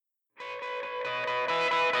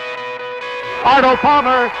Arnold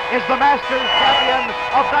Palmer is the Masters champion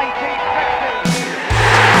of 1960.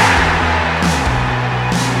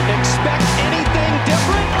 Expect anything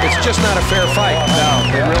different? It's just not a fair fight.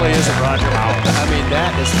 No, it really isn't, Roger Howard. I mean,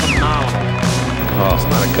 that is phenomenal. Oh, it's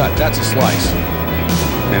not a cut. That's a slice.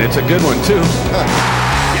 And it's a good one, too.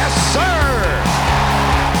 Yes, sir!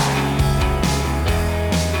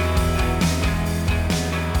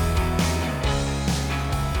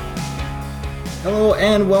 Hello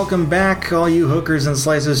and welcome back, all you hookers and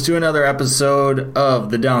slicers, to another episode of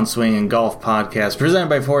the Downswing and Golf Podcast, presented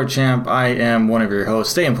by Ford Champ. I am one of your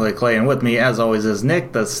hosts, Stay and Play Clay, and with me, as always, is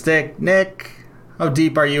Nick the Stick. Nick, how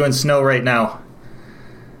deep are you in snow right now?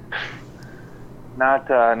 Not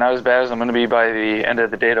as bad as I'm going to be by the end of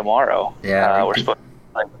the day tomorrow. Yeah, we're supposed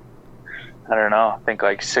to, I don't know, I think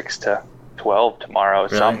like 6 to 12 tomorrow.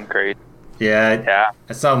 It's something crazy. Yeah.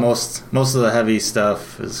 I saw most of the heavy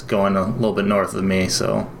stuff is going a little bit north of me,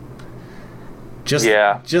 so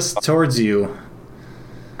just towards you.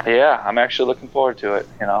 Yeah, I'm actually looking forward to it.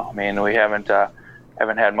 You know, I mean, we haven't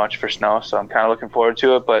had much for snow, so I'm kind of looking forward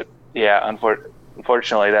to it. But yeah,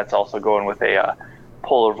 unfortunately, that's also going with a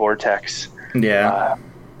polar vortex. Yeah.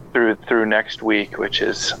 Through next week, which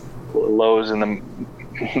is lows in the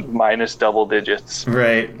minus double digits,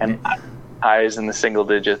 right, and highs in the single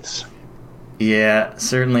digits. Yeah,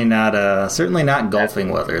 certainly not golfing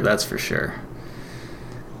weather, that's for sure.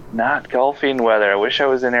 Not golfing weather. I wish I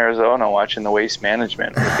was in Arizona watching the Waste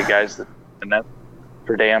Management with the guys and that's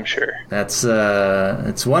for damn sure. That's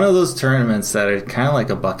it's one of those tournaments that are kind of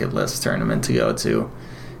like a bucket list tournament to go to.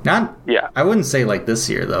 I wouldn't say like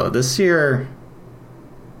this year though. This year,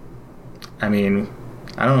 I mean,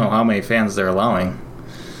 I don't know how many fans they're allowing.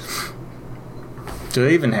 Do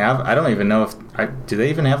they even have? I don't even know if. Do they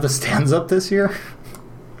even have the stands up this year?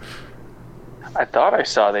 I thought I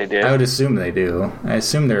saw they did. I would assume they do. I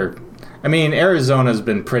assume they're. I mean, Arizona's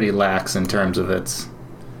been pretty lax in terms of its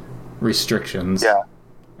restrictions. Yeah.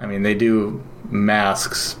 I mean, they do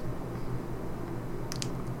masks,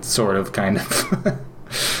 sort of, kind of.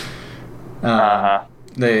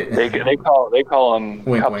 They call them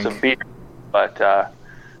wink, cups wink. of beer, but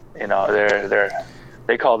you know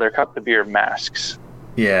they call their cup of beer masks.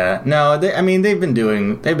 Yeah, no, they've been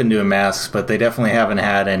doing masks, but they definitely haven't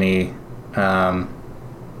had any. At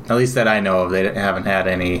least that I know of, they haven't had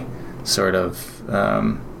any sort of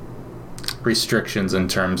restrictions in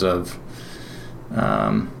terms of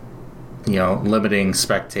limiting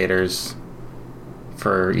spectators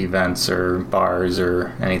for events or bars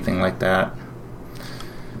or anything like that.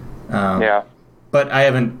 But I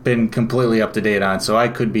haven't been completely up to date on, so I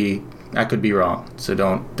could be wrong. So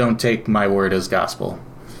don't take my word as gospel.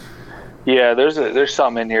 Yeah, there's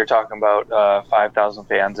something in here talking about 5,000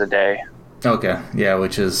 fans a day. Okay, yeah,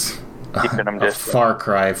 which is a far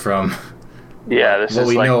cry from what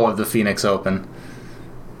we know of the Phoenix Open.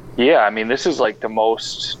 Yeah, I mean, this is like the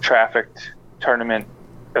most trafficked tournament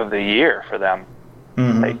of the year for them.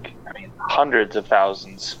 Mm-hmm. Like, I mean, hundreds of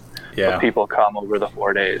thousands of people come over the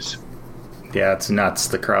 4 days. Yeah, it's nuts,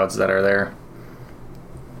 the crowds that are there.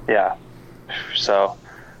 Yeah, so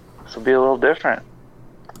this will be a little different.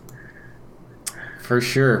 For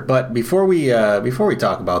sure. But before we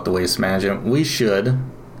talk about the Waste Management, we should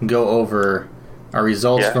go over our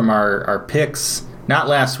results from our picks. Not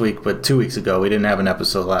last week, but 2 weeks ago. We didn't have an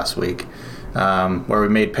episode last week where we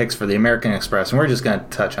made picks for the American Express, and we're just going to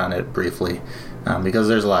touch on it briefly because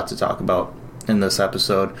there's a lot to talk about in this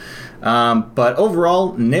episode. But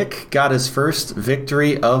overall, Nick got his first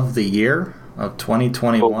victory of the year of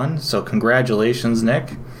 2021. So congratulations,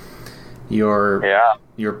 Nick.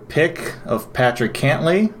 Your pick of Patrick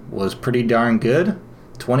Cantlay was pretty darn good.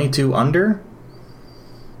 22 under.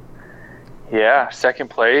 Yeah, second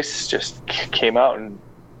place. Just came out and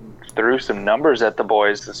threw some numbers at the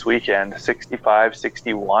boys this weekend. 65,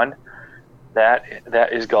 61. That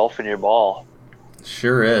is golfing your ball.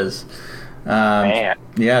 Sure is. Man.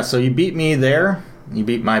 Yeah, so you beat me there. You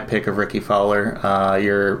beat my pick of Ricky Fowler.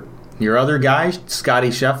 Your other guy, Scotty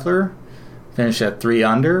Scheffler, finished at 3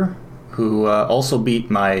 under, who also beat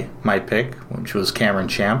my pick, which was Cameron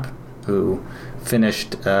Champ, who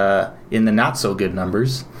finished in the not-so-good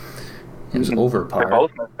numbers. It was over par. They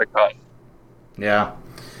both missed the cut. Yeah.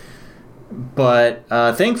 But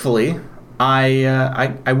thankfully,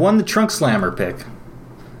 I won the Trunk Slammer pick.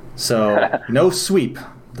 So, no sweep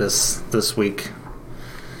this week.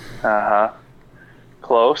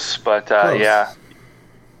 Close, but Close. Yeah.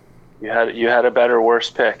 You had a better, worse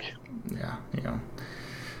pick. Yeah,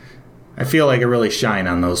 I feel like I really shine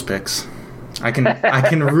on those picks. I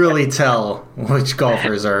can really tell which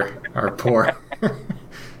golfers are poor.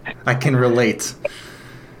 I can relate.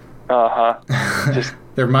 Just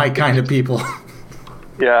They're my kind of people.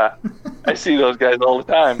 yeah, I see those guys all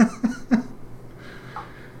the time.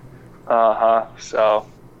 So,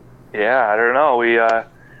 yeah, I don't know.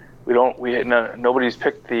 Nobody's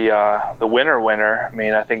picked the winner. I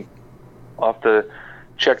mean, I think I'll have to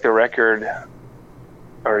check the record,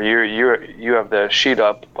 or you have the sheet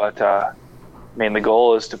up, but I mean, the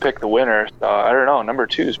goal is to pick the winner. So I don't know. Number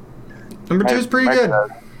two's pretty good.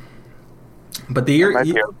 But the year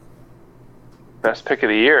best pick of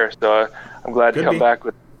the year. So I'm glad to come be. back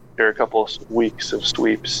with a couple of weeks of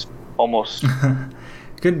sweeps. Almost.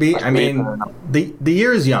 Could be. I mean, the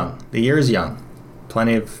year is young.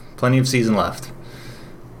 Plenty of season left.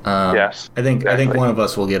 Yes. I think exactly. one of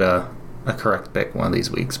us will get a correct pick one of these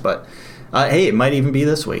weeks. But hey, it might even be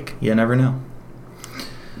this week. You never know.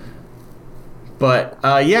 But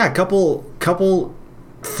yeah, a couple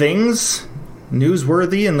things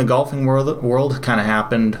newsworthy in the golfing world kind of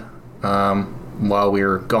happened while we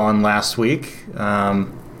were gone last week. Number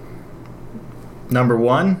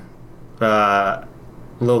one, a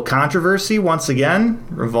little controversy once again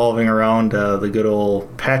revolving around the good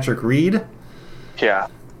old Patrick Reed. Yeah.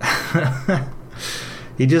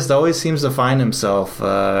 He just always seems to find himself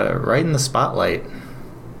right in the spotlight.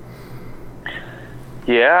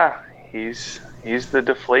 Yeah, he's the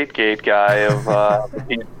Deflategate guy of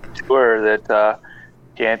the tour that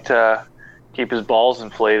can't keep his balls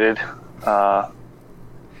inflated,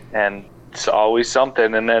 and it's always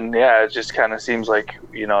something. And then it just kind of seems like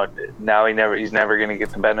now he's never going to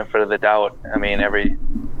get the benefit of the doubt. I mean,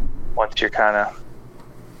 once you're kind of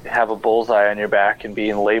have a bullseye on your back and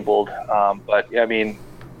being labeled, but I mean,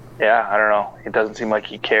 I don't know. It doesn't seem like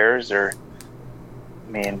he cares, or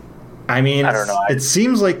I don't know. It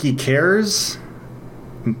seems like he cares,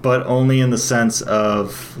 but only in the sense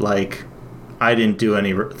of, like, I didn't do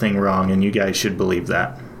anything wrong, and you guys should believe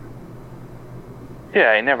that.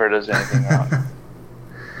 Yeah, he never does anything wrong.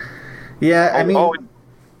 Yeah, I mean...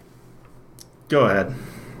 Go ahead.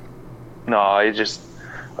 No, he just...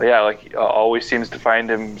 like, always seems to find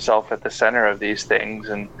himself at the center of these things,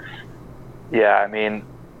 and... Yeah, I mean,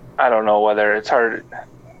 I don't know whether it's hard...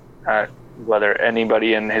 whether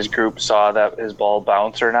anybody in his group saw that his ball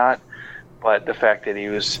bounce or not, but the fact that he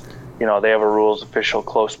was, they have a rules official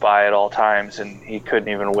close by at all times, and he couldn't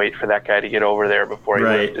even wait for that guy to get over there before he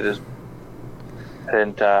lifted his. I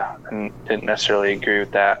didn't necessarily agree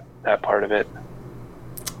with that part of it.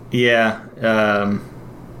 Yeah,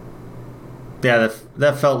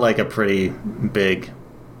 that felt like a pretty big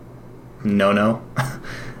no-no.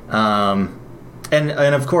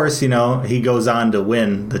 And of course, he goes on to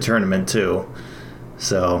win the tournament too.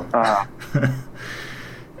 So, yeah,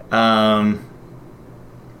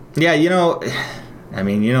 I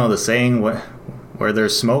mean, the saying, where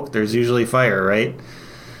there's smoke, there's usually fire, right?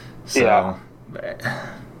 So,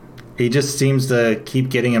 he just seems to keep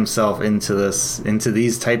getting himself into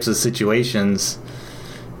these types of situations.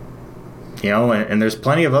 And there's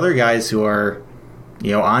plenty of other guys who are,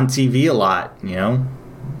 on TV a lot.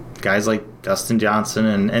 Guys like Dustin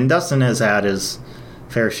Johnson, and Dustin has had his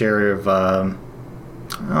fair share of I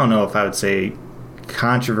don't know if I would say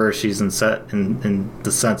controversies in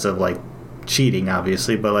the sense of, like, cheating,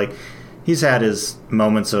 obviously, but, like, he's had his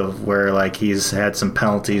moments of where, like, he's had some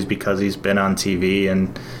penalties because he's been on TV,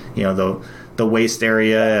 and the waist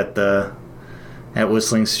area at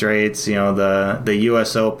Whistling Straits, the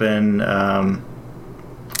U.S. Open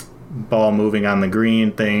ball moving on the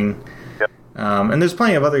green thing. And there's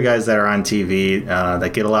plenty of other guys that are on TV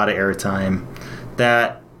that get a lot of airtime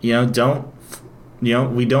that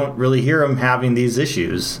we don't really hear them having these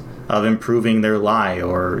issues of improving their lie,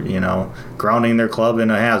 or grounding their club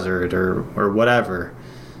in a hazard, or whatever.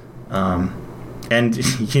 And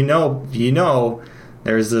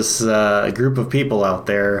there's this group of people out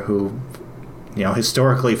there who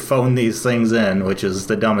historically phone these things in, which is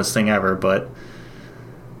the dumbest thing ever, but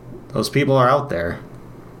those people are out there.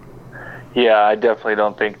 Yeah, I definitely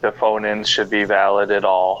don't think the phone-ins should be valid at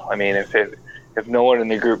all. I mean, if no one in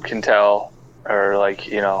the group can tell, or, like,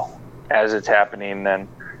 as it's happening, then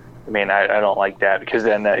I don't like that, because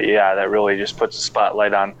then that really just puts a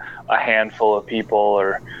spotlight on a handful of people,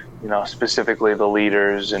 or specifically the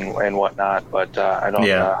leaders and whatnot. But I don't.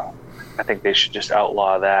 I think they should just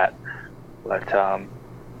outlaw that. But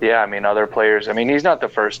other players. He's not the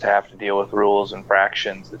first to have to deal with rules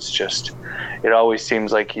infractions. It's just, it always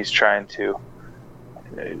seems like he's trying to.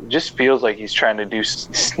 It just feels like he's trying to do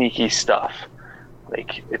sneaky stuff.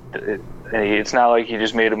 Like it's not like he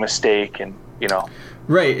just made a mistake and.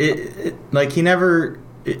 Right. Like he never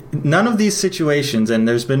none of these situations, and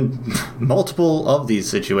there's been multiple of these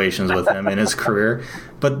situations with him in his career,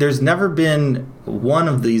 but there's never been one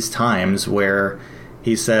of these times where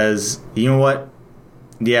he says, you know what,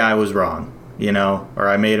 yeah, I was wrong, or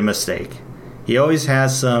I made a mistake. He always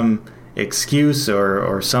has some excuse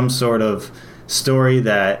or some sort of story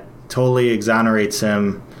that totally exonerates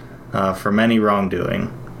him from any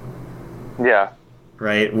wrongdoing. Yeah.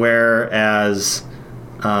 Right? Whereas,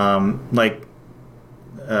 Rory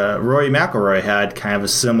McIlroy had kind of a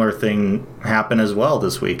similar thing happen as well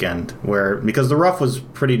this weekend, because the rough was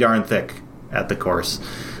pretty darn thick at the course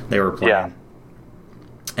they were playing. Yeah.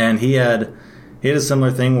 And he had a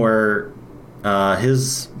similar thing where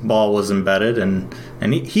his ball was embedded,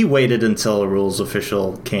 and he waited until a rules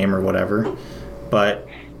official came or whatever. But,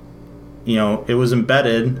 it was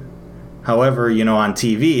embedded. However, on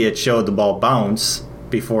TV it showed the ball bounce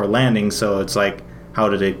before landing, so it's like, how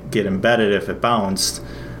did it get embedded if it bounced?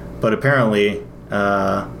 But apparently,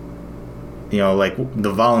 the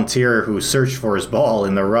volunteer who searched for his ball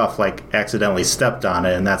in the rough, accidentally stepped on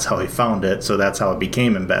it, and that's how he found it, so that's how it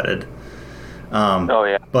became embedded. Oh,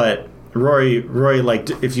 yeah. But Rory,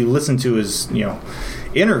 if you listen to his,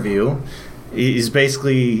 interview, he's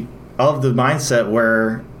basically of the mindset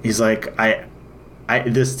where he's like, I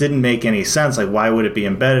this didn't make any sense. Like, why would it be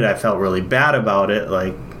embedded? I felt really bad about it.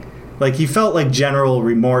 Like he felt like general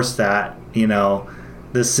remorse that,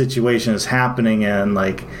 this situation is happening, and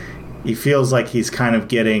he feels like he's kind of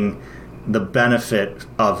getting the benefit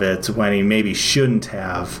of it when he maybe shouldn't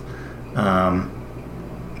have.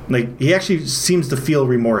 He actually seems to feel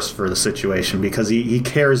remorse for the situation because he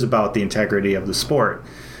cares about the integrity of the sport,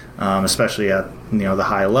 especially at the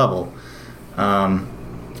high level,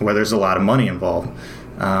 where there's a lot of money involved.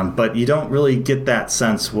 But you don't really get that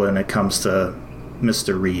sense when it comes to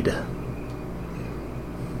Mr. Reed.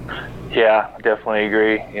 Yeah, definitely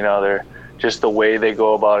agree. They're just the way they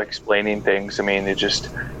go about explaining things. I mean,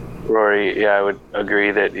 Rory, I would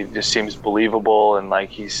agree that it just seems believable, and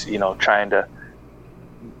he's, trying to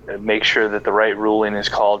make sure that the right ruling is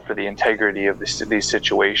called for the integrity of these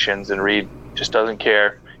situations. And Reed just doesn't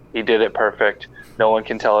care. He did it perfect. No one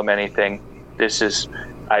can tell him anything. There's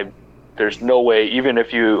no way, even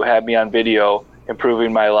if you had me on video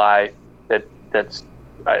improving my lie,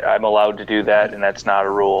 I'm allowed to do that, and that's not a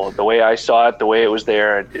rule. The way I saw it, the way it was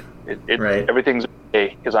there, right. Everything's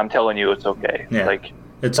okay because I'm telling you it's okay. Yeah.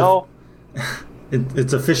 It's a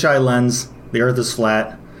fisheye lens. The Earth is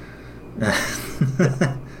flat.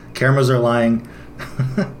 Cameras are lying.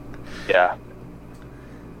 Yeah.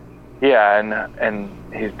 Yeah, and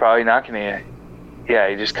he's probably not going to. Yeah,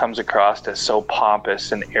 he just comes across as so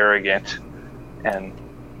pompous and arrogant, and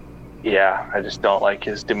I just don't like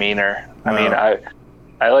his demeanor. I mean, I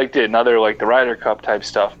liked it in other the Ryder Cup type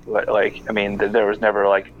stuff, but there was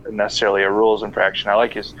never necessarily a rules infraction. I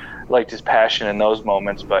liked his passion in those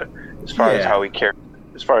moments, but as far as how he cares,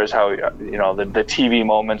 as far as how the TV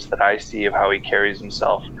moments that I see of how he carries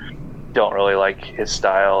himself, don't really like his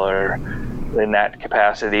style or in that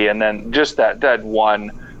capacity. And then just that one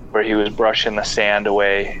where he was brushing the sand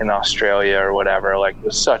away in Australia or whatever,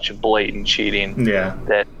 was such blatant cheating. Yeah.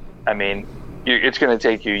 That it's going to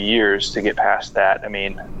take you years to get past that. I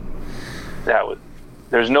mean,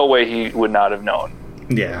 there's no way he would not have known.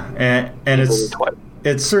 Yeah, and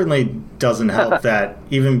it certainly doesn't help that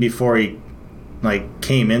even before he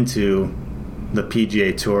came into the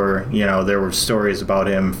PGA Tour, there were stories about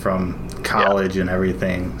him from college and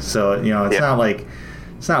everything. So it's not like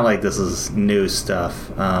this is new stuff.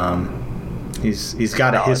 He's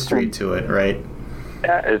got a history to it, right?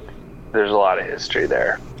 Yeah, there's a lot of history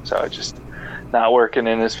there. So it's just not working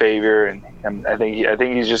in his favor, and I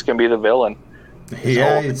think he's just going to be the villain.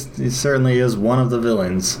 Yeah, he certainly is one of the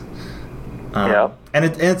villains. And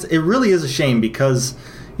it really is a shame because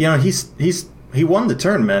he won the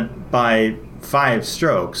tournament by 5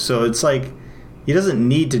 strokes, so it's he doesn't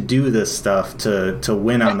need to do this stuff to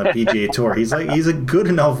win on the PGA Tour. He's a good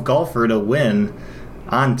enough golfer to win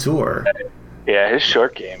on tour. Yeah, his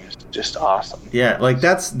short game is just awesome. Yeah,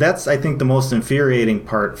 that's I think the most infuriating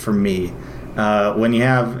part for me. When you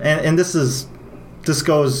have, and this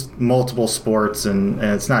goes multiple sports, and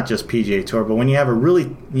it's not just PGA Tour, but when you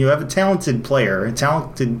have a talented player, a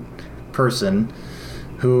talented person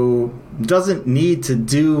who doesn't need to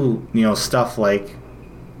do stuff like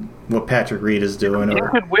what Patrick Reed is doing. You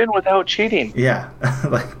could win without cheating. Yeah,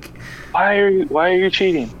 why are you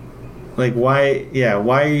cheating? Why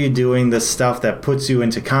are you doing the stuff that puts you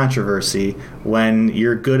into controversy when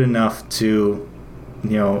you're good enough to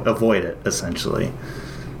avoid it, essentially?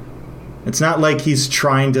 It's not like he's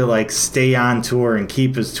trying to like stay on tour and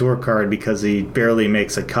keep his tour card because he barely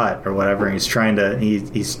makes a cut or whatever. He's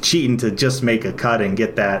cheating to just make a cut and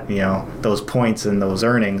get that, those points and those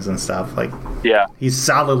earnings and stuff. Like, yeah, he's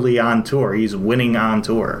solidly on tour. He's winning on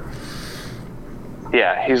tour.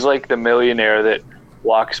 Yeah, he's like the millionaire that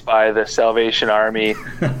walks by the Salvation Army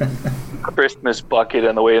Christmas bucket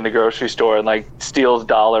on the way in the grocery store and like steals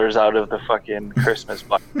dollars out of the fucking Christmas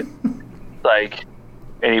bucket. Like,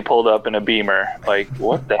 and he pulled up in a Beamer. Like,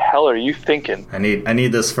 what the hell are you thinking? I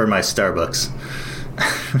need this for my Starbucks.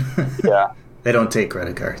 Yeah. They don't take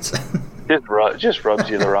credit cards. just rubs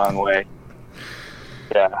you the wrong way.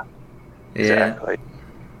 Yeah. Exactly.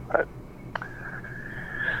 But,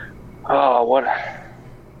 oh,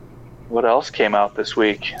 what else came out this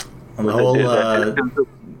week? Well, the whole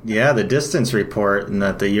the distance report, and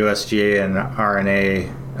that the USGA and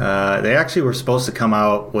R&A they actually were supposed to come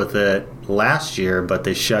out with it last year, but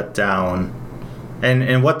they shut down.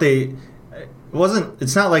 And what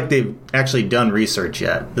it's not like they've actually done research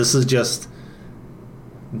yet. This is just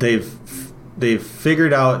they've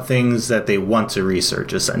figured out things that they want to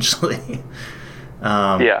research, essentially.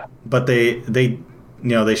 But they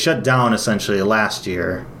shut down essentially last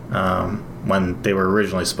year when they were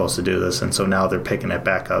originally supposed to do this, and so now they're picking it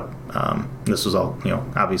back up. This was all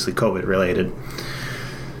obviously COVID related.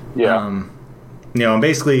 Yeah. And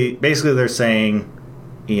basically they're saying,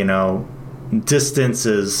 distance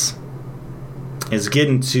is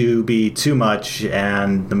getting to be too much,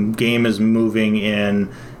 and the game is moving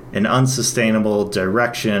in an unsustainable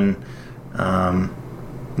direction.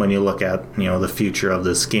 When you look at the future of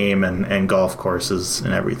this game and golf courses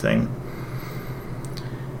and everything.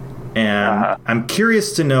 And I'm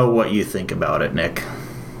curious to know what you think about it, Nick.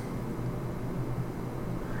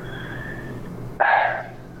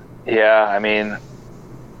 Yeah, I mean,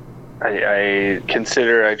 I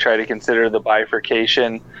try to consider the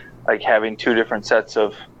bifurcation, like having two different sets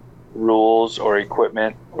of rules or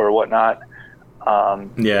equipment or whatnot. Because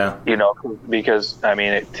I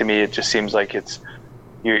mean, to me, it just seems like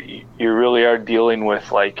you really are dealing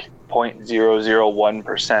with like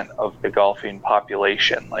 0.001% of the golfing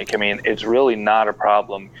population. Like, I mean, it's really not a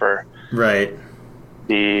problem for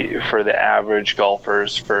the average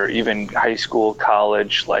golfers, for even high school,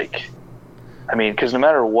 college. Like, I mean, because no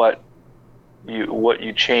matter what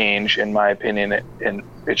you change, in my opinion,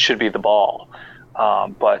 it should be the ball.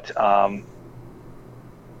 The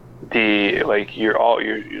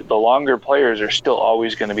longer players are still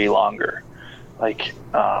always going to be longer. Like,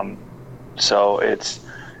 so it's,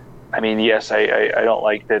 I mean, yes, I don't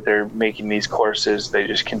like that they're making these courses. They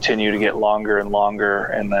just continue to get longer and longer,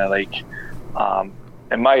 and and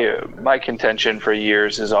my contention for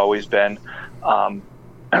years has always been,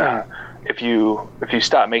 if you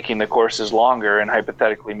stop making the courses longer and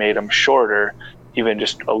hypothetically made them shorter, even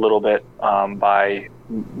just a little bit, by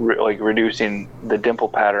reducing the dimple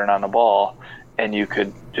pattern on the ball, and you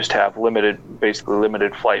could just have limited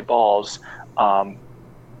flight balls,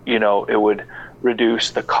 it would reduce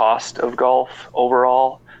the cost of golf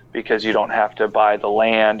overall, because you don't have to buy the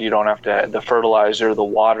land, you don't have to the fertilizer, the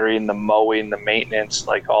watering, the mowing, the maintenance,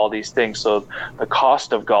 like all these things. So the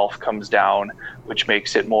cost of golf comes down, which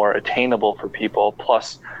makes it more attainable for people.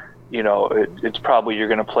 Plus, it's probably you're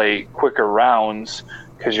going to play quicker rounds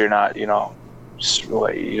because you're not, you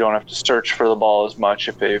don't have to search for the ball as much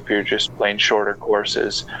if you're just playing shorter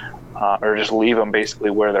courses, or just leave them basically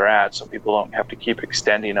where they're at, so people don't have to keep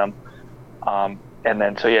extending them. And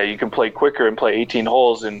then, so yeah, you can play quicker and play 18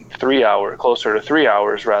 holes in 3 hours, closer to 3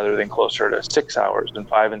 hours rather than closer to 6 hours and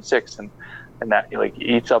 5 and 6, and that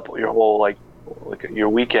eats up your whole like your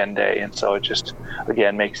weekend day. And so it just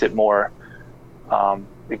again makes it more.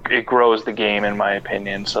 It grows the game, in my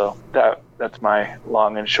opinion. So that's my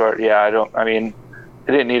long and short. Yeah, they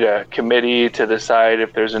didn't need a committee to decide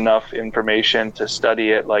if there's enough information to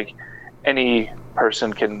study it. Like, any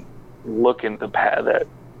person can look into that.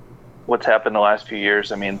 What's happened the last few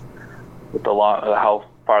years, I mean, with how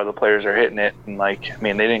far the players are hitting it, and they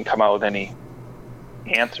didn't come out with any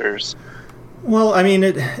answers. Well, I mean,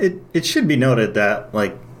 it should be noted that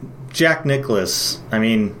Jack Nicklaus, I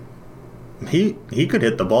mean, he could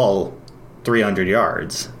hit the ball 300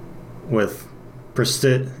 yards with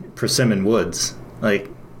persimmon woods. I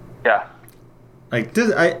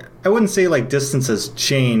wouldn't say distance has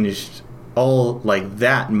changed all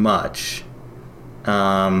that much.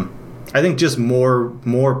 I think just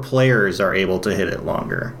more players are able to hit it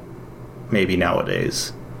longer, maybe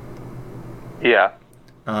nowadays. Yeah.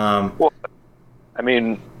 Yeah,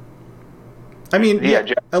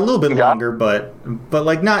 Jack, a little bit longer, but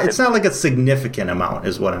not. It's not like a significant amount,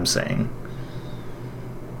 is what I'm saying.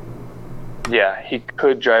 Yeah, he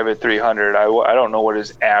could drive at 300. I don't know what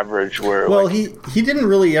his average were. Well, he didn't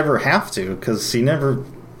really ever have to, because he never.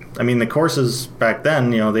 I mean, the courses back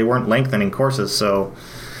then, they weren't lengthening courses, so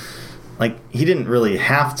like he didn't really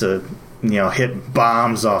have to, hit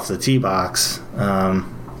bombs off the tee box.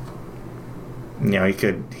 He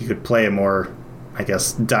could play a more, I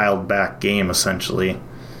guess, dialed back game essentially,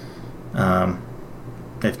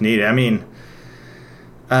 if needed. I mean,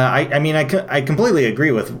 I completely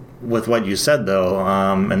agree with what you said though,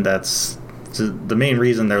 and that's the main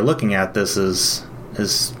reason they're looking at this is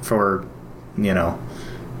for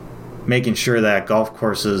making sure that golf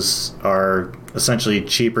courses are essentially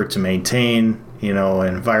cheaper to maintain,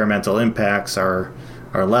 environmental impacts are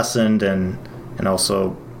lessened, and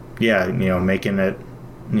also making it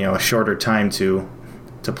a shorter time to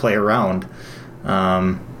play around.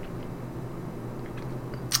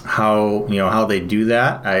 How they do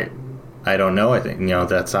that, I don't know. I think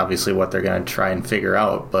that's obviously what they're going to try and figure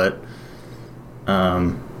out, but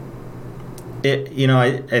I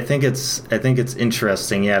think it's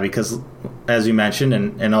interesting, because as you mentioned,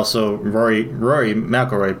 and also Rory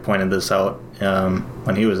McIlroy pointed this out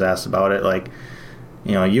when he was asked about it, like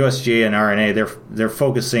USGA and R&A, they're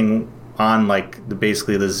focusing on like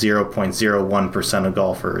basically the 0.01% of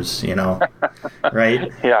golfers,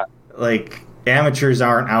 right? Yeah, like amateurs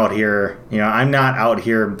aren't out here. I'm not out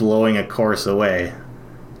here blowing a course away.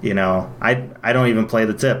 I don't even play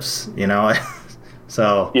the tips.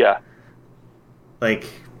 So yeah,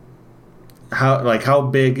 how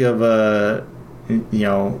big of a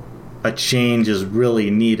change is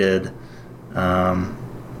really needed.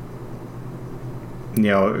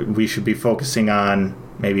 We should be focusing on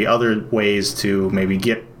maybe other ways to maybe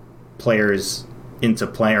get players into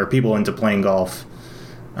playing, or people into playing golf,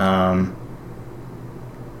 and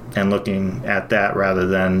looking at that rather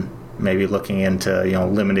than maybe looking into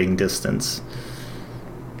limiting distance.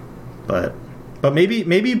 But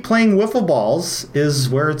maybe playing wiffle balls is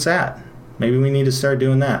where it's at. Maybe we need to start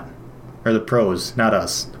doing that, or the pros, not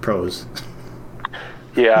us, the pros.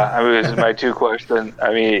 Yeah, this is my two questions.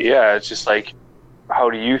 It's just like, how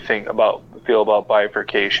do you feel about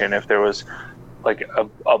bifurcation? If there was like a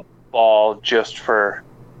ball just for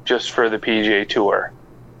the PGA Tour,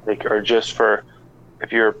 or just for,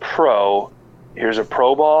 if you're a pro, here's a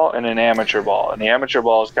pro ball and an amateur ball, and the amateur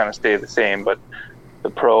balls kind of stay the same, but the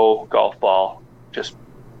pro golf ball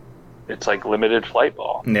it's like limited flight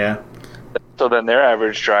ball. Yeah. So then their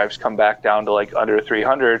average drives come back down to like under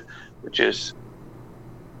 300, which is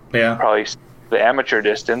probably the amateur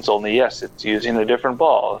distance, only it's using a different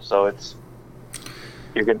ball, so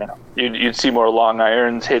you'd see more long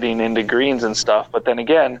irons hitting into greens and stuff. But then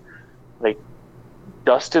again, like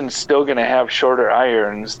Dustin's still going to have shorter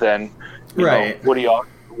irons than Woody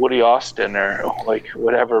Austin, or like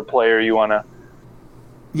whatever player you want to.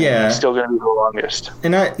 Yeah, he's still going to be the longest.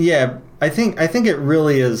 And I think it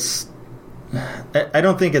really is. I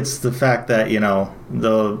don't think it's the fact that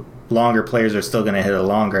the longer players are still going to hit it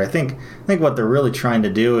longer. I think what they're really trying to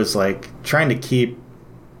do is like trying to keep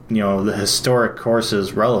the historic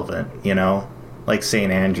courses relevant. Like St.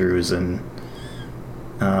 Andrews and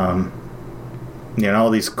all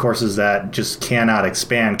these courses that just cannot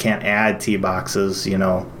expand, can't add tee boxes,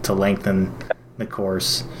 to lengthen the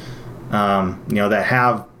course. That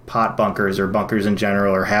have pot bunkers or bunkers in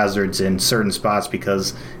general, or hazards in certain spots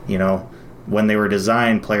because, when they were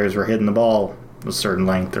designed, players were hitting the ball a certain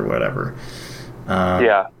length or whatever.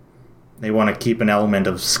 They want to keep an element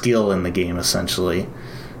of skill in the game, essentially.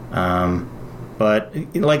 But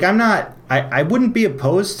like, I wouldn't be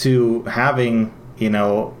opposed to having,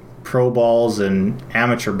 pro balls and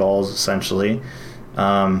amateur balls, essentially.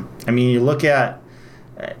 You look at,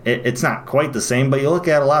 it's not quite the same, but you look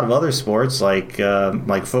at a lot of other sports like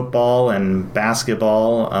football and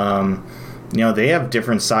basketball. They have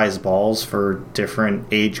different size balls for different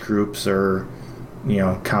age groups or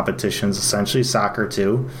competitions. Essentially, soccer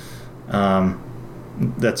too.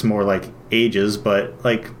 That's more like ages, but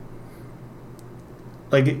like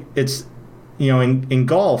it's in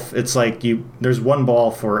golf, it's like there's one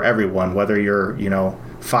ball for everyone, whether you're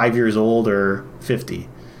 5 years old or 50.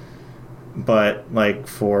 But like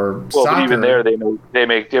for soccer, but even there, they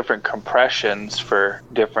make different compressions for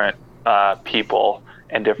different people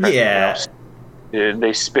and different.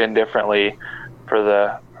 They spin differently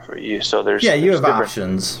for you. So there's you have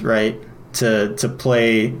options, right, to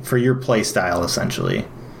play for your play style, essentially.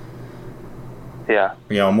 Yeah.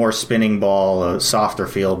 More spinning ball, a softer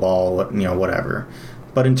feel ball, whatever.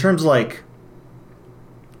 But in terms like,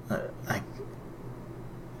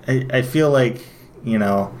 I feel like you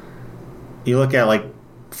look at like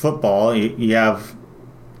football, you have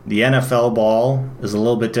The NFL ball is a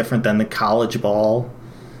little bit different than the college ball.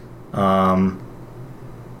 That's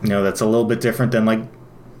a little bit different than like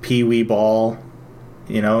Pee Wee ball.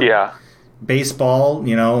 Yeah. Baseball,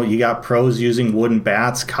 you got pros using wooden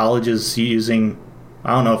bats, colleges using,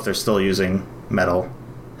 I don't know if they're still using metal.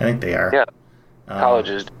 I think they are. Yeah.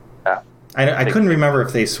 Colleges. Yeah. I couldn't remember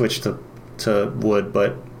if they switched to wood,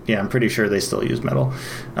 but yeah, I'm pretty sure they still use metal.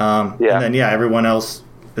 And then everyone else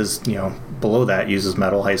is below that uses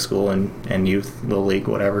metal, high school and youth, little league,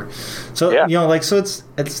 whatever. So so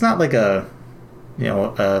it's not like a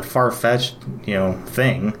far-fetched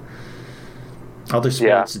thing. Other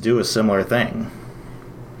sports do a similar thing.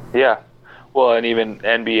 Yeah. Well, and even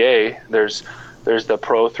NBA, there's the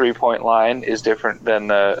pro 3-point line is different than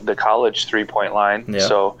the college 3-point line. Yeah.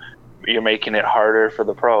 So you're making it harder for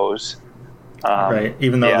the pros. Right.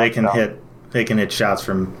 Even though they can hit shots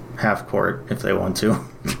from half court if they want to.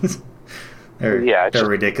 They're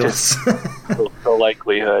ridiculous. The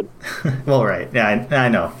likelihood. Well, right. Yeah, I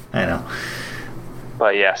know.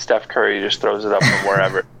 But yeah, Steph Curry just throws it up from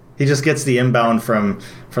wherever. He just gets the inbound from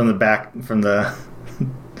the back, from the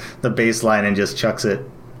baseline, and just chucks it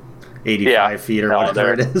 85 feet or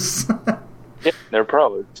whatever it is. Yeah, they're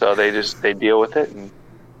pros, so they deal with it. And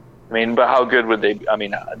but how good would they?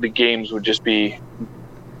 The games would just be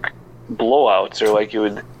blowouts, or like you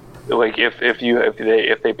would, like if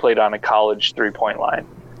they played on a college 3-point line.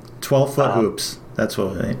 12-foot hoops. That's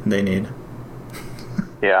what they need.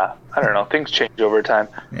 Yeah, I don't know. Things change over time,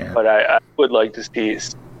 but I would like to see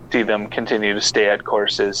them continue to stay at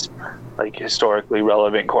courses, like historically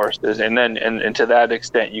relevant courses, and then and to that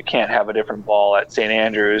extent, you can't have a different ball at St.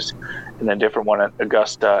 Andrews, and a different one at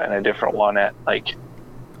Augusta, and a different one at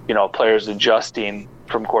players adjusting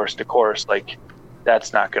from course to course. Like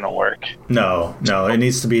that's not going to work. No, it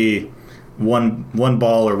needs to be one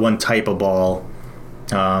ball or one type of ball,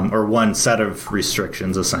 or one set of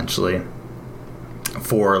restrictions essentially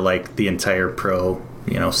for like the entire pro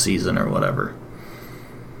season or whatever.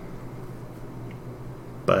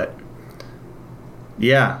 But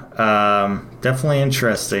definitely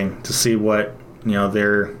interesting to see what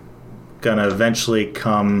they're gonna eventually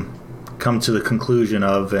come to the conclusion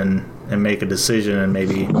of and make a decision, and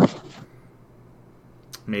maybe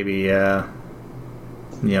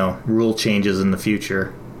rule changes in the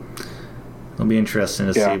future. It'll be interesting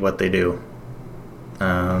to see what they do.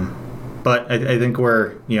 But I think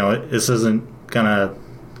this isn't gonna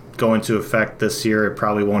go into effect this year. It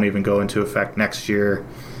probably won't even go into effect next year.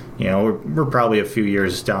 We're probably a few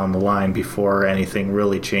years down the line before anything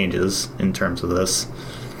really changes in terms of this.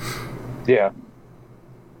 Yeah.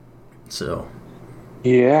 So.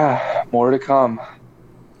 Yeah, more to come.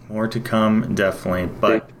 More to come, definitely.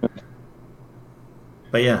 But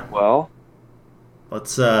yeah. Well,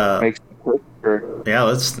 let's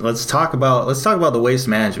talk about the Waste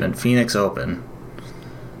Management Phoenix Open.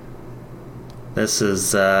 This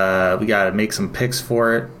is we got to make some picks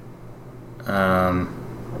for it.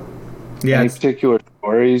 Any particular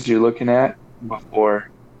stories you're looking at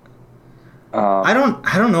before? I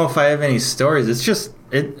don't know if I have any stories. It's just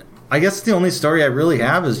I guess the only story I really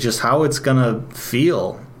have is just how it's gonna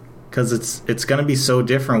feel, because it's gonna be so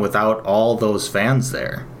different without all those fans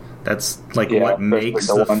there. That's like what makes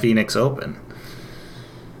the Phoenix Open.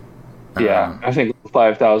 Yeah, I think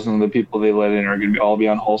 5,000 of the people they let in are going to all be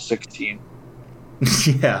on hole 16.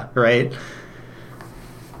 Yeah, right.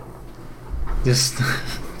 Just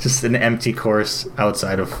an empty course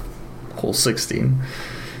outside of hole 16.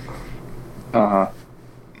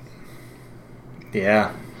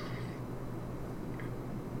 Yeah.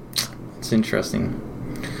 It's interesting.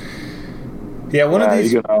 Yeah, one of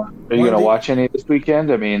these. Are you gonna watch any this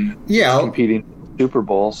weekend? It's competing Super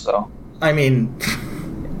Bowl, so.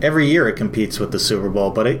 Every year it competes with the Super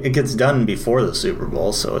Bowl, but it gets done before the Super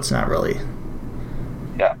Bowl, so it's not really.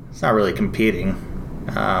 Yeah. It's not really competing.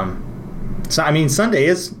 Sunday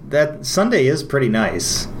is pretty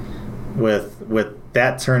nice with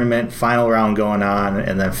that tournament final round going on,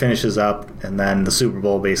 and then finishes up, and then the Super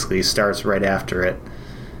Bowl basically starts right after it.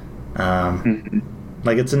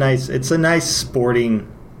 Like it's a nice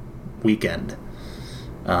sporting weekend.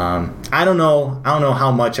 I don't know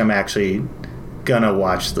how much I'm actually gonna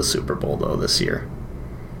watch the Super Bowl though this year.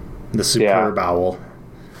 The Super Bowl.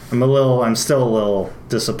 I'm still a little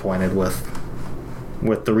disappointed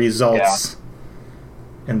with the results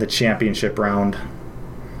in the championship round.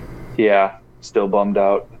 Yeah, still bummed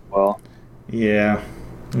out as well. Yeah,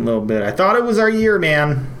 a little bit. I thought it was our year,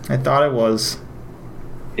 man. I thought it was.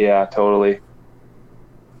 Yeah, totally.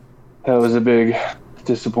 That was a big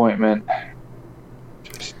disappointment.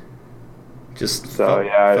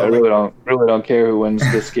 I really don't care who wins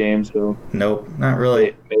this game. So nope, not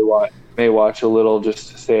really. May watch a little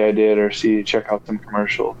just to say I did, or check out some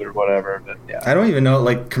commercials or whatever. But yeah, I don't even know.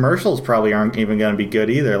 Like, commercials probably aren't even going to be good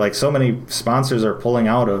either. Like, so many sponsors are pulling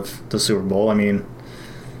out of the Super Bowl. I mean,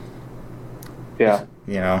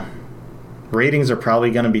 yeah, ratings are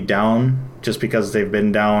probably going to be down just because they've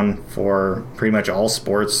been down for pretty much all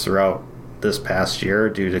sports throughout this past year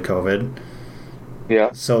due to COVID.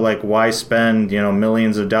 Yeah. So, like, why spend,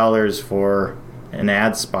 millions of dollars for an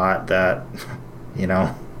ad spot that,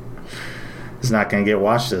 is not going to get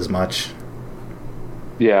watched as much?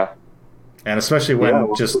 Yeah. And especially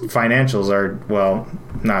when just financials are, well,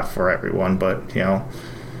 not for everyone, but, a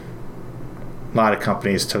lot of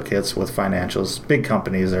companies took hits with financials. Big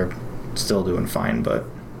companies are still doing fine, but...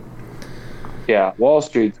 Yeah, Wall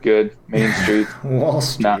Street's good. Main Street, Wall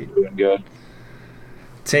Street not doing good.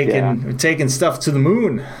 Taking stuff to the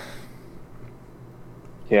moon.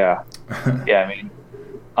 Yeah. Yeah, I mean,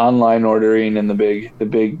 online ordering and the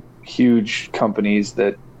big huge companies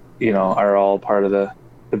that, are all part of the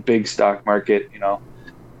big stock market,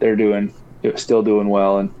 they're still doing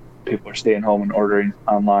well, and people are staying home and ordering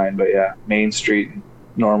online. But yeah, Main Street and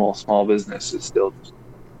normal small business is still just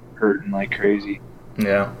hurting like crazy.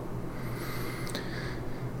 Yeah.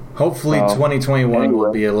 Hopefully 2021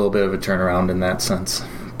 will be a little bit of a turnaround in that sense,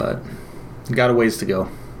 but got a ways to go.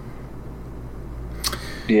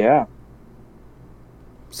 Yeah.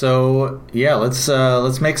 So yeah, let's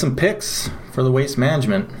make some picks for the waste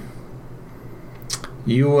management.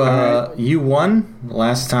 You won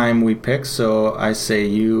last time we picked, so I say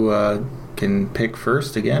you can pick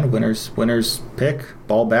first again. Winners pick.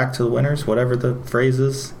 Ball back to the winners, whatever the phrase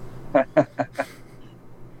is. All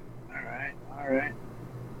right.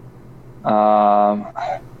 I'm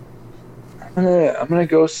gonna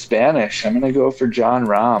go Spanish. I'm gonna go for John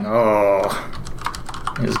Rahm. Oh,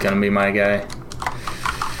 he's gonna be my guy.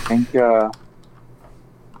 I think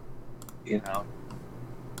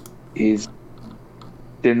he's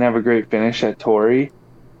didn't have a great finish at Torrey,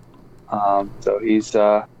 so he's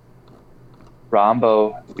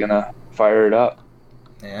Rombo is gonna fire it up.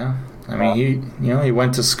 Yeah, I mean he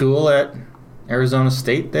went to school at Arizona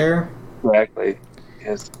State there. Exactly.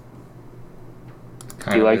 Yes.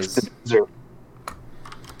 He likes the desert.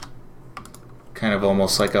 Kind of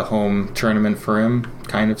almost like a home tournament for him,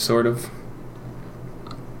 kind of, sort of.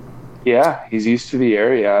 Yeah, he's used to the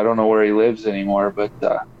area. I don't know where he lives anymore, but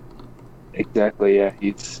exactly, yeah,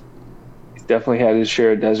 he's definitely had his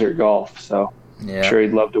share of desert golf. So I'm sure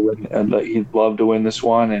he'd love to win. He'd love to win this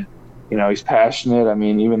one, and he's passionate. I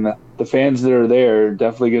mean, even the fans that are there are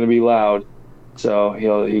definitely going to be loud. So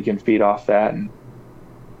he can feed off that, and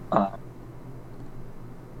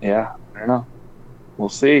yeah, I don't know. We'll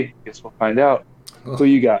see. Guess we'll find out. Who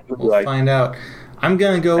you got? We'll find out. I'm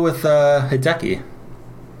gonna go with Hideki.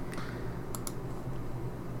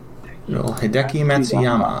 Hideki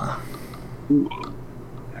Matsuyama. Ooh,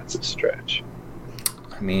 that's a stretch.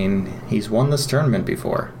 I mean, he's won this tournament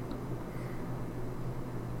before.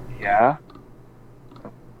 Yeah.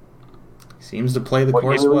 He seems to play the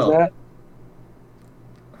course well.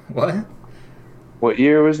 What? What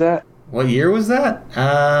year was that? What year was that?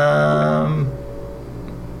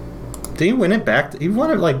 Did he win it back? He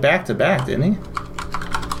won it like back to back, didn't he?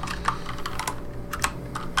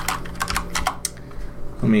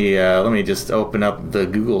 Let me just open up the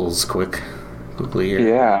Googles quickly here.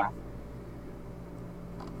 Yeah.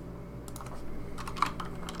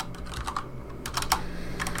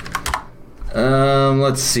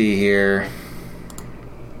 Let's see here.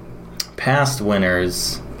 Past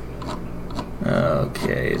winners.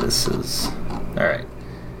 Okay, this is all right.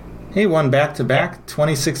 He won back to back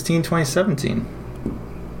 2016, 2017.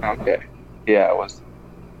 Okay. Yeah, it was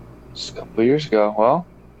just a couple of years ago. Well,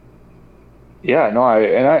 yeah, no,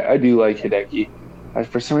 I do like Hideki.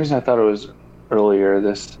 For some reason, I thought it was earlier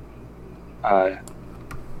this, more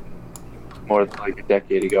than like a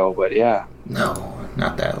decade ago. But yeah. No,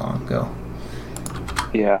 not that long ago.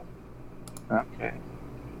 Yeah. Okay.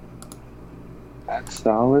 That's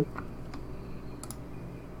solid.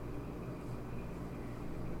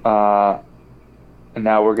 And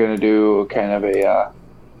now we're gonna do kind of a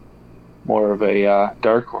more of a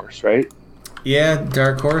dark horse, right? Yeah,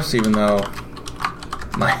 dark horse. Even though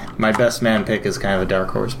my best man pick is kind of a dark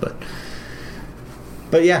horse,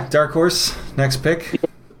 but yeah, dark horse. Next pick.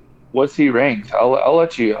 What's he ranked? I'll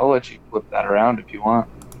let you flip that around if you want.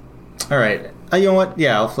 All right. You know what?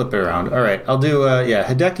 Yeah, I'll flip it around. All right. I'll do.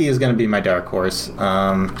 Hideki is going to be my dark horse.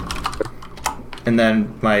 And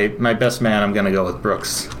then my best man, I'm going to go with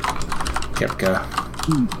Brooks Koepka.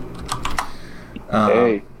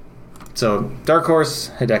 So, dark horse,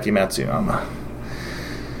 Hideki Matsuyama.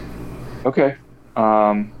 Okay.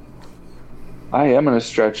 I am going to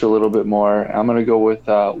stretch a little bit more. I'm going to go with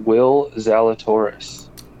Will Zalatoris.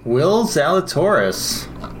 Will Zalatoris.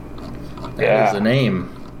 That is a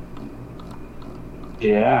name.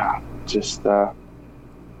 Yeah. Just,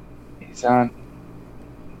 he's on.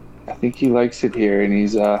 I think he likes it here, and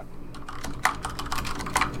he's,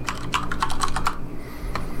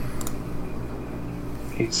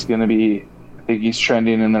 he's going to be, I think he's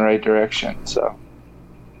trending in the right direction. So,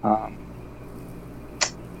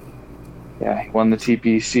 yeah, he won the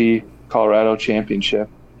TPC Colorado Championship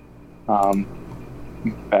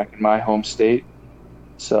back in my home state.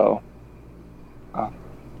 So,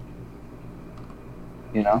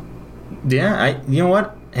 you know. Yeah, you know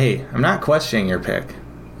what? Hey, I'm not questioning your pick.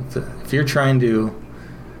 If you're trying to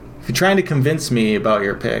convince me about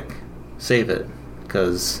your pick, save it,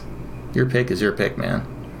 because your pick is your pick, man.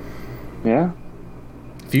 Yeah.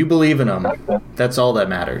 If you believe in them, that's all that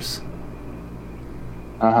matters.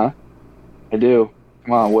 I do.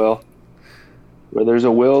 Come on, Will. Where there's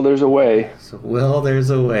a will, there's a way. So, Will, there's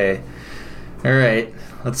a way. All right,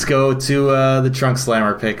 let's go to the Trunk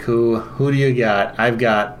Slammer pick. Who do you got? I've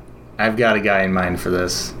got a guy in mind for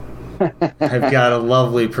this. I've got a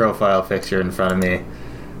lovely profile picture in front of me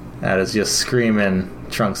that is just screaming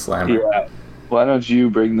Trunk Slammer. Yeah. Why don't you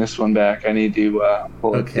bring this one back? I need to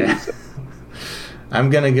pull it. Okay. I'm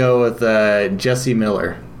gonna go with Jesse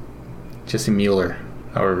Mueller,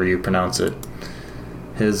 however you pronounce it.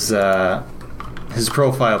 His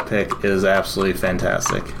profile pic is absolutely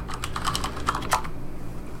fantastic.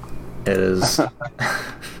 It is.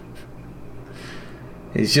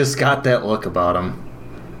 He's just got that look about him.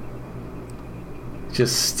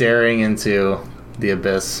 Just staring into the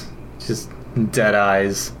abyss. Just dead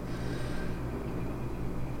eyes.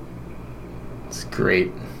 It's great.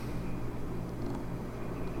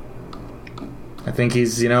 I think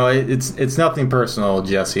he's, it's nothing personal,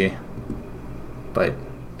 Jesse. But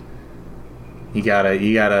you gotta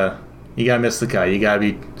miss the cut. You gotta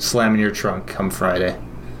be slamming your trunk come Friday.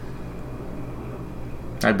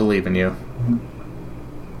 I believe in you.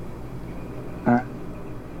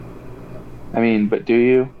 I mean, but do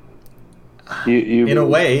you? You in a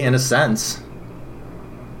way, in a sense.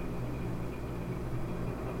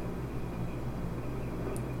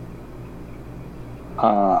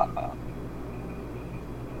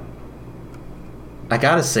 I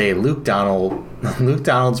gotta say, Luke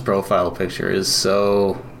Donald's profile picture is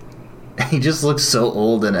so... He just looks so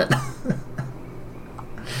old in it.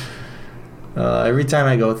 Every time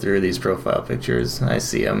I go through these profile pictures, I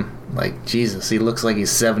see him. Like, Jesus, he looks like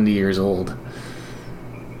he's 70 years old.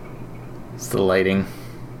 It's the lighting.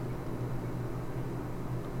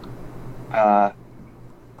 I'm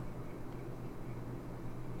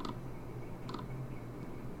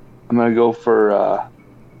gonna go for... I'm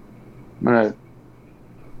gonna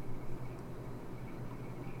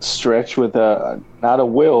stretch with not a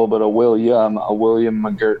Will, but a William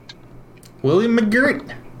McGirt. William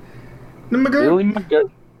McGirt. William McGirt.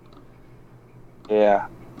 Yeah.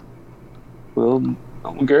 Will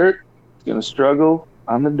McGirt is gonna struggle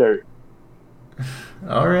on the dirt.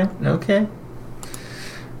 All right. Okay.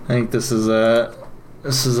 I think this is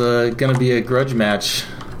gonna be a grudge match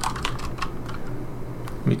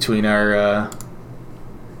between our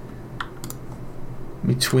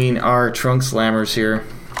trunk slammers here.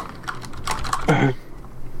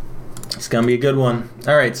 It's gonna be a good one.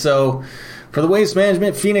 All right, so for the Waste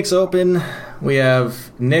Management Phoenix Open, we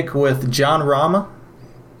have Nick with John Rama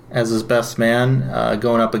as his best man,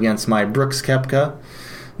 going up against my Brooks Koepka.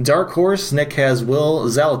 Dark Horse, Nick has Will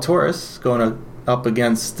Zalatoris going up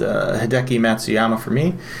against Hideki Matsuyama for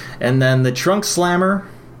me, and then the Trunk Slammer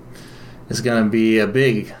is going to be a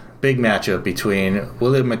big matchup between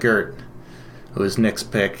William McGirt, who is Nick's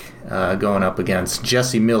pick, going up against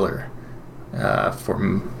Jesse Miller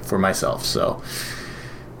for myself. So,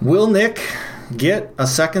 will Nick get a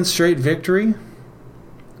second straight victory?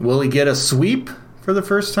 Will he get a sweep for the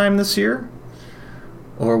first time this year?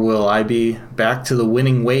 Or will I be back to the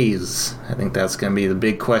winning ways? I think that's going to be the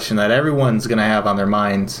big question that everyone's going to have on their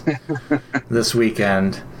minds this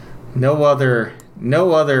weekend. No other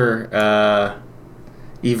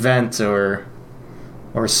event or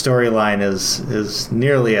storyline is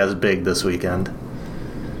nearly as big this weekend.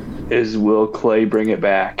 Is Will Clay bring it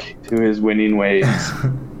back to his winning ways?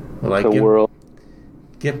 World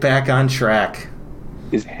get back on track.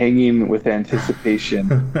 Is hanging with anticipation.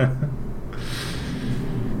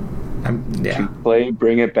 Can Clay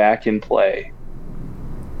bring it back in play?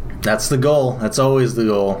 That's the goal. That's always the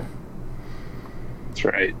goal. That's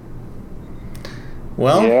right.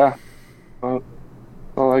 Well, yeah. Well,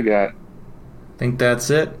 all I got. I think that's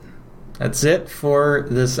it. That's it for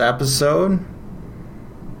this episode.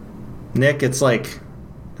 Nick, it's like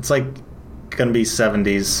gonna be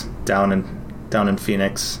 70s down in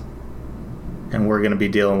Phoenix, and we're gonna be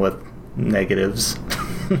dealing with negatives.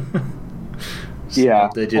 Yeah,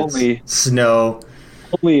 digits, only snow.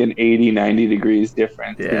 Only an 80, 90 degrees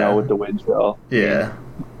difference, with the wind chill. Yeah.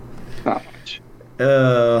 Not much.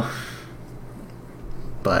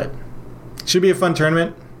 But should be a fun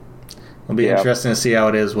tournament. It'll be interesting to see how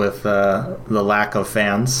it is with the lack of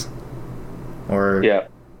fans, or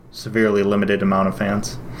severely limited amount of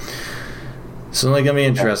fans. It's only gonna be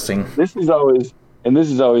interesting. This is always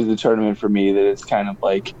the tournament for me that it's kind of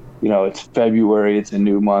like, it's February, it's a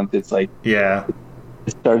new month, it's like it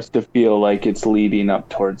starts to feel like it's leading up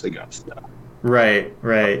towards Augusta. Right.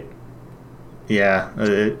 Yeah,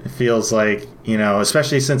 it feels like,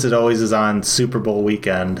 especially since it always is on Super Bowl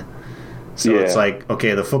weekend. So it's like,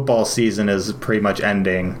 okay, the football season is pretty much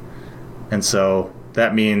ending. And so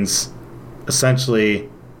that means essentially,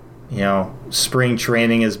 spring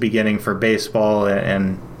training is beginning for baseball,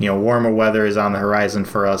 and warmer weather is on the horizon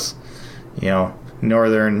for us,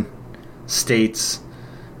 northern states.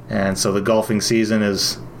 And so the golfing season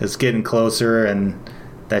is getting closer, and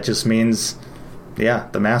that just means,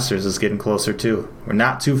 the Masters is getting closer too. We're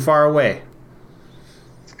not too far away.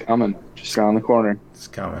 It's coming. Just around the corner. It's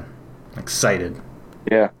coming. I'm excited.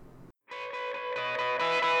 Yeah.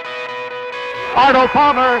 Arnold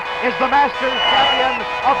Palmer is the Masters champion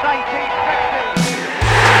of 1960.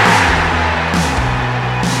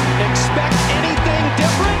 Expect anything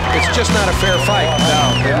different? It's just not a fair fight.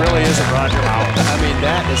 No, it really isn't, Roger. I mean,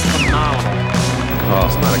 that is phenomenal.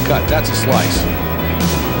 Oh, it's not a cut. That's a slice.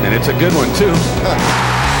 And it's a good one, too.